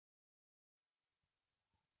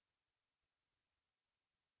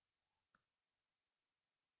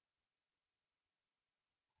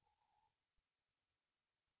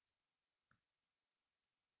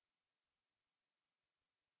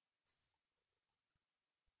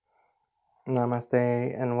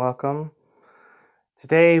Namaste and welcome.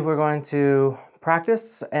 Today we're going to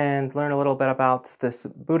practice and learn a little bit about this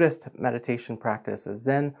Buddhist meditation practice, a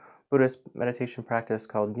Zen Buddhist meditation practice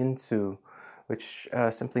called Yinsu, which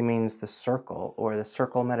simply means the circle or the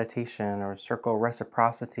circle meditation or circle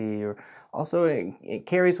reciprocity, or also it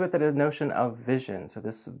carries with it a notion of vision. So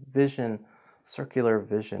this vision, circular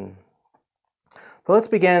vision. But let's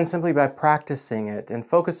begin simply by practicing it and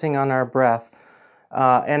focusing on our breath.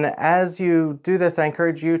 And as you do this, I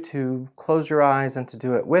encourage you to close your eyes and to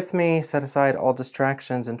do it with me. Set aside all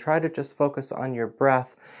distractions and try to just focus on your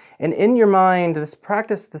breath. And in your mind, this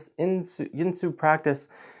practice, this Yinsu practice,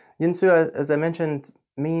 Yinsu, as I mentioned,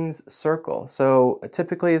 means circle. So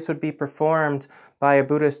typically this would be performed by a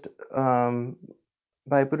Buddhist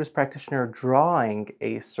practitioner drawing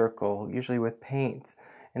a circle, usually with paint,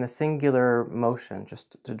 in a singular motion,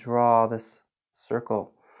 just to draw this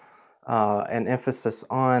circle. An emphasis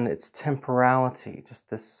on its temporality, just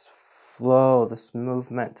this flow, this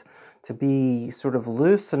movement, to be sort of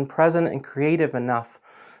loose and present and creative enough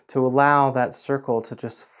to allow that circle to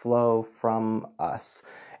just flow from us.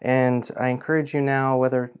 And I encourage you now,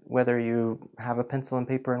 whether you have a pencil and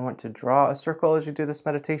paper and want to draw a circle as you do this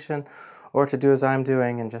meditation, or to do as I'm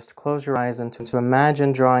doing and just close your eyes and to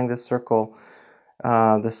imagine drawing this circle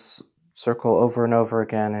over and over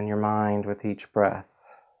again in your mind with each breath.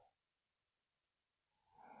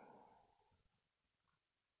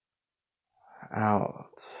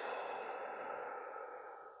 Out,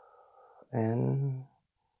 in,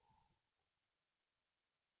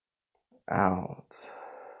 out,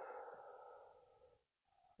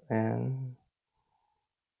 in,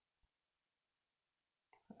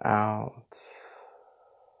 out.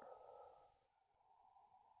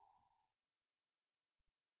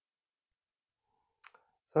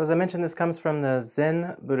 So as I mentioned, this comes from the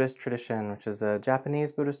Zen Buddhist tradition, which is a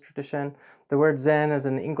Japanese Buddhist tradition. The word Zen is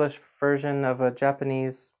an English version of a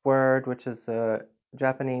Japanese word, which is a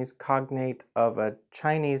Japanese cognate of a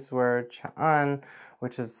Chinese word, Cha'an,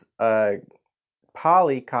 which is a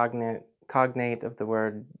Pali cognate of the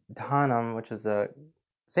word dhanam, which is a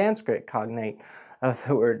Sanskrit cognate of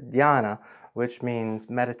the word dhyana, which means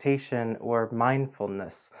meditation or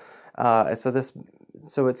mindfulness.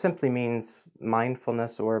 So it simply means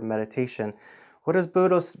mindfulness or meditation. What is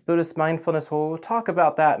Buddhist mindfulness? Well, we'll talk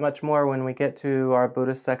about that much more when we get to our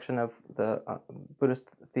Buddhist section of the Buddhist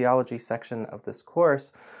theology section of this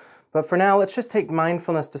course. But for now, let's just take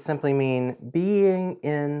mindfulness to simply mean being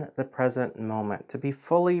in the present moment, to be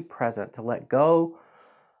fully present, to let go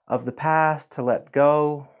of the past, to let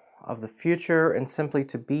go of the future, and simply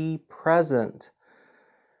to be present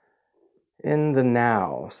in the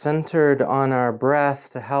now, centered on our breath,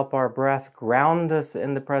 to help our breath ground us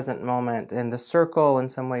in the present moment. And the circle, in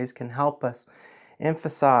some ways, can help us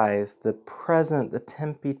emphasize the present, the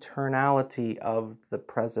tempeternality of the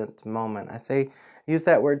present moment. Use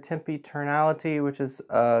that word tempeternality, which is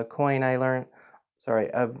a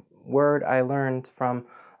word I learned from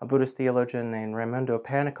a Buddhist theologian named Raimundo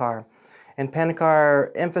Panikar. And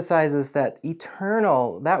Panikar emphasizes that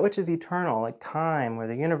that which is eternal, like time or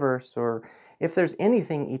the universe, or if there's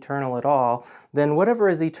anything eternal at all, then whatever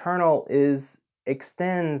is eternal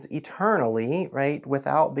extends eternally, right,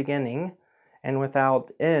 without beginning and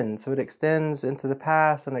without end. So it extends into the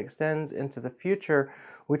past and extends into the future,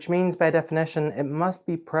 which means by definition it must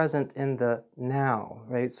be present in the now,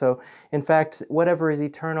 right? So in fact, whatever is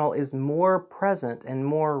eternal is more present and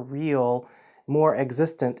more real, more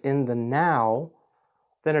existent in the now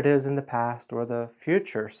than it is in the past or the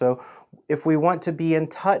future. So if we want to be in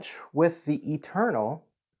touch with the eternal,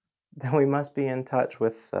 then we must be in touch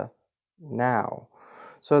with the now.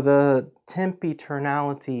 So the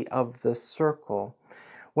tempeternality of the circle.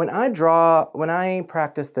 When I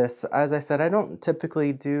practice this, as I said, I don't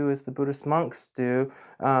typically do as the Buddhist monks do,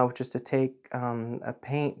 which is to take a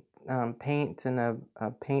paint and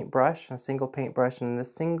a paintbrush, a single paintbrush, and in a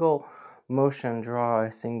single motion draw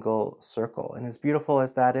a single circle. And as beautiful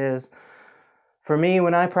as that is, for me,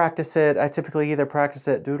 when I practice it, I typically either practice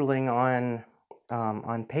it doodling on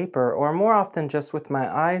paper, or more often just with my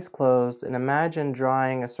eyes closed and imagine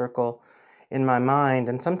drawing a circle in my mind.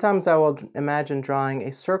 And sometimes I will imagine drawing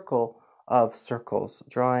a circle of circles,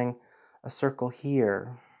 drawing a circle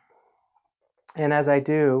here. And as I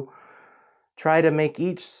do, try to make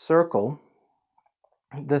each circle,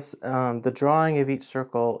 the drawing of each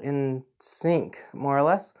circle, in sync, more or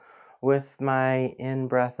less, with my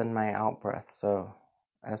in-breath and my out-breath. So,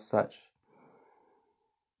 as such.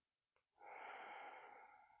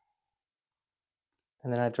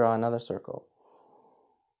 And then I draw another circle.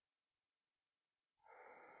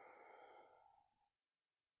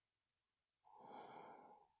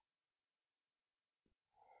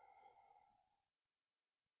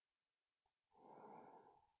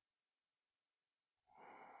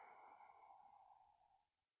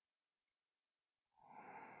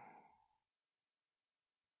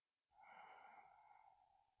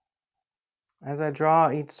 As I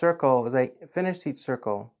draw each circle, as I finish each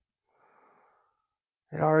circle,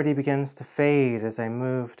 it already begins to fade as I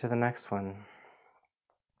move to the next one.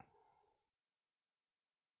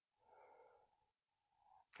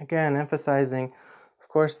 Again, emphasizing, of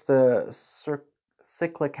course, the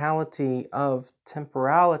cyclicality of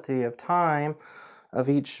temporality of time, of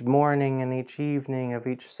each morning and each evening, of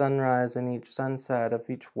each sunrise and each sunset, of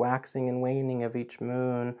each waxing and waning of each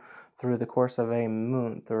moon through the course of a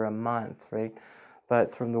month or a month, right?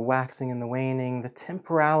 But from the waxing and the waning, the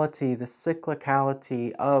temporality, the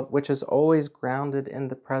cyclicality of which is always grounded in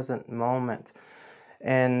the present moment.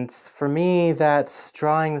 And for me, that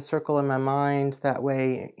drawing the circle in my mind that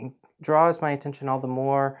way draws my attention all the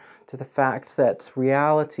more to the fact that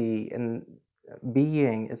reality and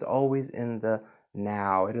being is always in the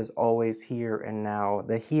now. It is always here and now.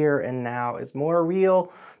 The here and now is more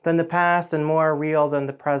real than the past and more real than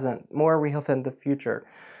the present, more real than the future.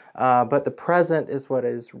 But the present is what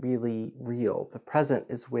is really real. The present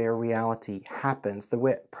is where reality happens.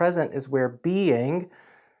 The present is where being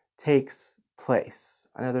takes place.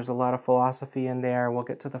 I know there's a lot of philosophy in there. We'll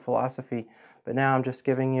get to the philosophy, but now I'm just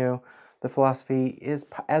giving you the philosophy is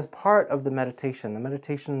as part of the meditation. The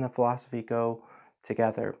meditation and the philosophy go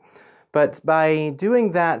together. But by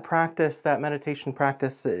doing that practice, that meditation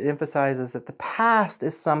practice, it emphasizes that the past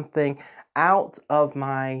is something out of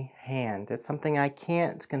my hand. It's something I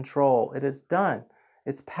can't control. It is done.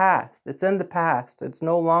 It's past. It's in the past. It's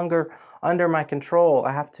no longer under my control.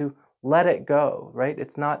 I have to let it go, right?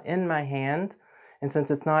 It's not in my hand. And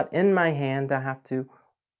since it's not in my hand, I have to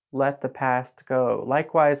let the past go.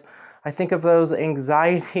 Likewise, I think of those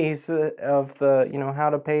anxieties of the, how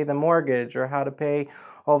to pay the mortgage or how to pay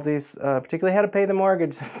all of these, particularly how to pay the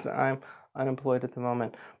mortgage since I'm unemployed at the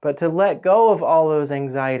moment. But to let go of all those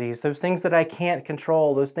anxieties, those things that I can't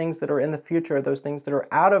control, those things that are in the future, those things that are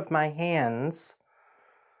out of my hands,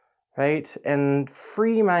 right? And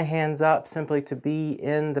free my hands up simply to be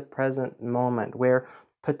in the present moment where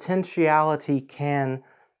potentiality can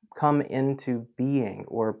come into being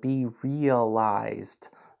or be realized,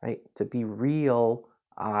 right? To be realized,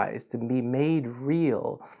 to be made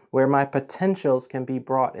real, where my potentials can be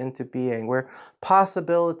brought into being, where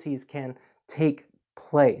possibilities can take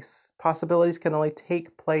place. Possibilities can only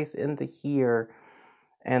take place in the here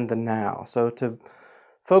and the now. So to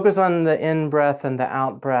focus on the in-breath and the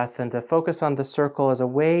out-breath and to focus on the circle as a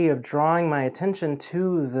way of drawing my attention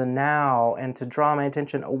to the now and to draw my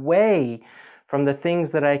attention away from the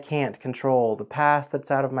things that I can't control, the past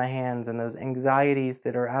that's out of my hands and those anxieties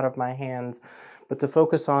that are out of my hands, but to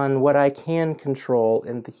focus on what I can control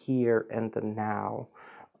in the here and the now.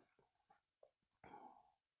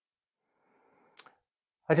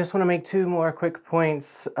 I just want to make two more quick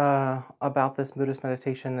points about this Buddhist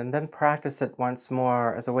meditation and then practice it once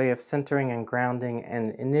more as a way of centering and grounding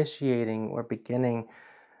and initiating or beginning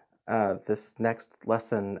this next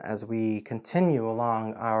lesson as we continue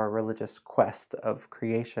along our religious quest of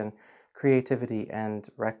creation, creativity, and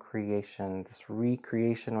recreation. This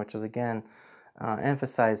recreation, which is again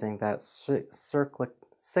emphasizing that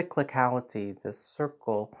cyclicality, this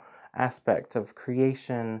circle aspect of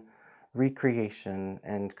creation, recreation,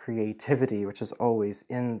 and creativity, which is always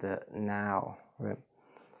in the now. Right?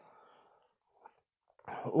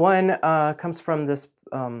 One comes from this.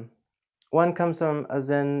 One comes from a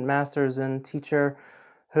Zen master, Zen teacher,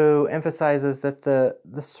 who emphasizes that the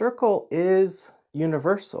circle is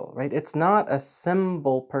universal. Right? It's not a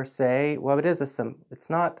symbol per se. Well, it is a symbol. It's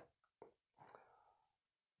not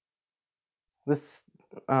this.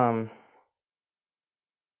 The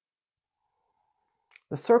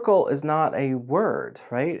circle is not a word,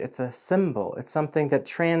 right? It's a symbol. It's something that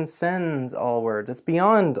transcends all words. It's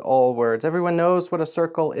beyond all words. Everyone knows what a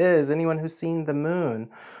circle is. Anyone who's seen the moon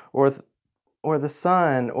or the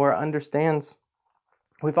sun or understands.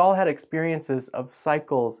 We've all had experiences of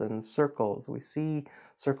cycles and circles. We see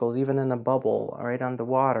circles even in a bubble, right, on the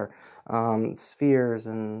water, spheres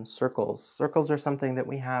and circles. Circles are something that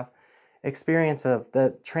we have experience of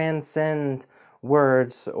that transcend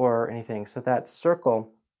words or anything. So that circle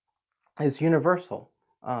is universal,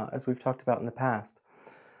 as we've talked about in the past.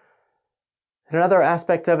 And another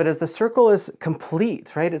aspect of it is the circle is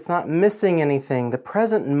complete, right? It's not missing anything. The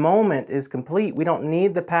present moment is complete. We don't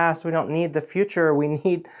need the past. We don't need the future. We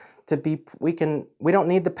need to be, we don't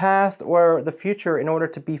need the past or the future in order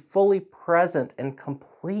to be fully present and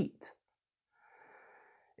complete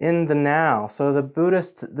in the now. So the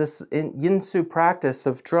Buddhist, this Yinsu practice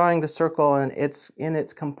of drawing the circle and in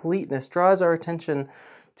its completeness draws our attention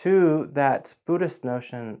to that Buddhist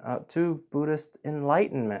notion, to Buddhist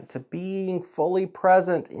enlightenment, to being fully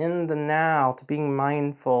present in the now, to being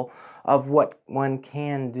mindful of what one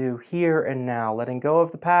can do here and now, letting go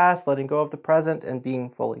of the past, letting go of the present, and being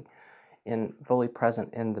fully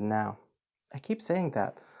present in the now. I keep saying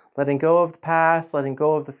that. Letting go of the past, letting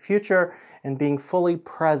go of the future, and being fully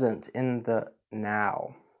present in the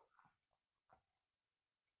now.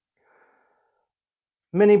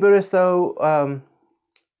 Many Buddhists, though,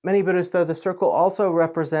 the circle also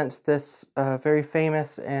represents this very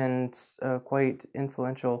famous and quite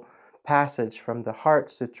influential passage from the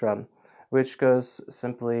Heart Sutra, which goes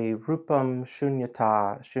simply, Rupam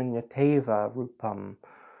shunyata, shunyateva rupam.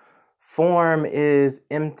 Form is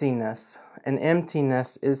emptiness, and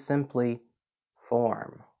emptiness is simply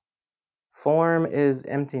form. Form is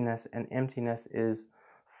emptiness, and emptiness is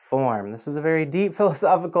form. This is a very deep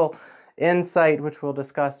philosophical insight, which we'll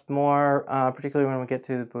discuss more, particularly when we get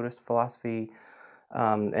to Buddhist philosophy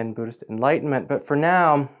and Buddhist enlightenment. But for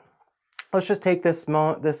now, let's just take this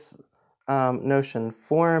notion: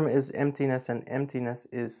 form is emptiness, and emptiness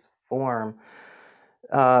is form,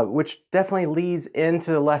 which definitely leads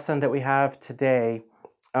into the lesson that we have today,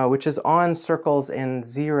 which is on circles and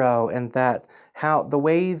zero, and that the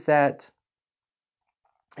way that,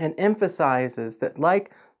 and emphasizes that,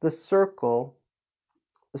 like the circle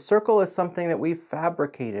is something that we've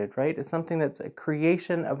fabricated, right? It's something that's a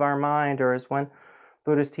creation of our mind, or as one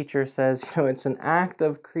Buddhist teacher says, it's an act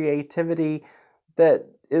of creativity that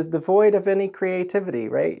is devoid of any creativity,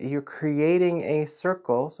 right? You're creating a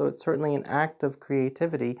circle, so it's certainly an act of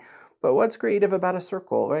creativity. But what's creative about a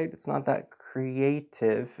circle, right? It's not that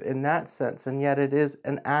creative in that sense, and yet it is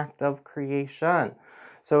an act of creation.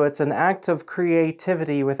 So it's an act of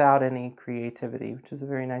creativity without any creativity, which is a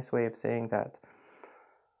very nice way of saying that.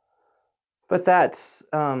 But that's,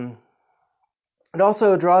 it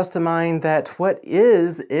also draws to mind that what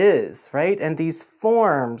is, right? And these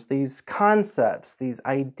forms, these concepts, these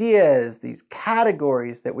ideas, these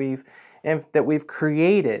categories that we've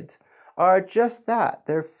created are just that.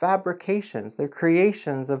 They're fabrications. They're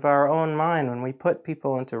creations of our own mind when we put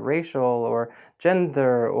people into racial or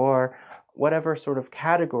gender or whatever sort of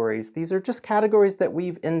categories. These are just categories that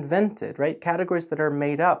we've invented, right? Categories that are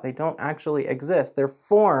made up. They don't actually exist. They're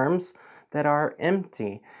forms that are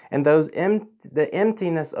empty. And the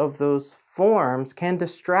emptiness of those forms can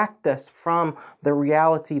distract us from the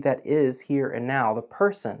reality that is here and now, the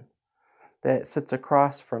person that sits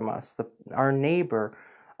across from us, our neighbor,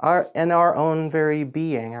 and our own very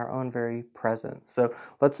being, our own very presence. So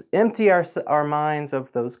let's empty our minds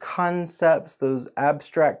of those concepts, those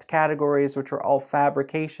abstract categories, which are all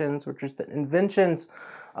fabrications, which are just inventions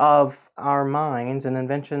of our minds, and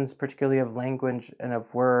inventions particularly of language and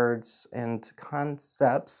of words and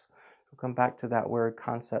concepts. We'll come back to that word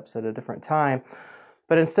concepts at a different time.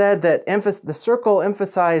 But instead, the circle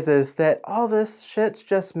emphasizes that all this shit's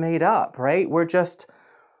just made up, right?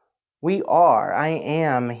 I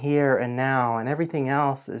am here and now, and everything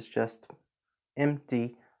else is just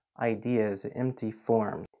empty ideas, empty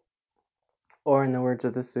forms. Or in the words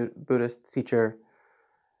of the Buddhist teacher,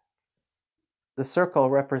 the circle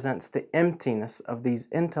represents the emptiness of these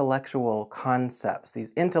intellectual concepts,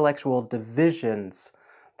 these intellectual divisions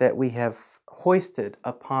that we have hoisted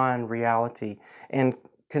upon reality, and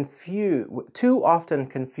too often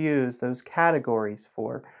confuse those categories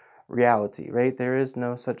for reality, right? There is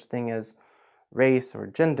no such thing as race or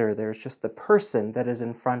gender. There's just the person that is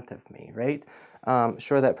in front of me, right?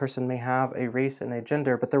 Sure, that person may have a race and a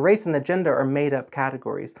gender, but the race and the gender are made up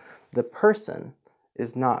categories. The person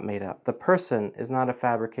is not made up. The person is not a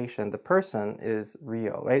fabrication. The person is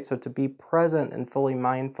real, right? So to be present and fully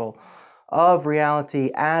mindful of reality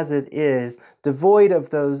as it is, devoid of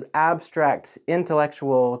those abstract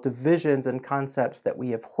intellectual divisions and concepts that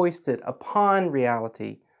we have hoisted upon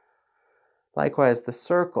reality. Likewise, the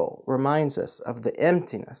circle reminds us of the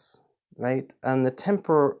emptiness, right? And the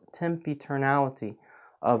tempeternality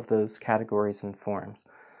of those categories and forms.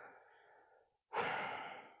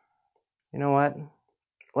 You know what?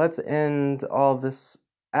 Let's end all this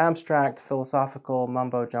abstract philosophical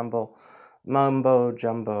mumbo jumbo,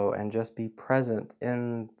 and just be present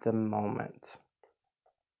in the moment.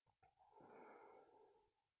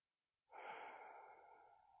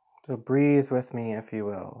 So breathe with me, if you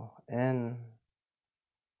will, in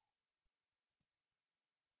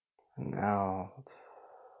and out,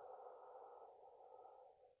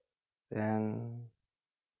 in,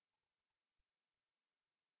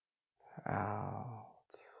 out.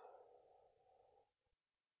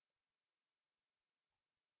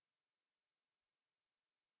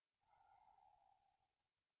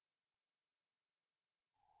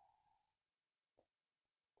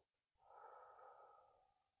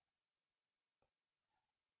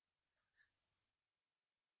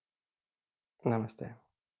 Namaste.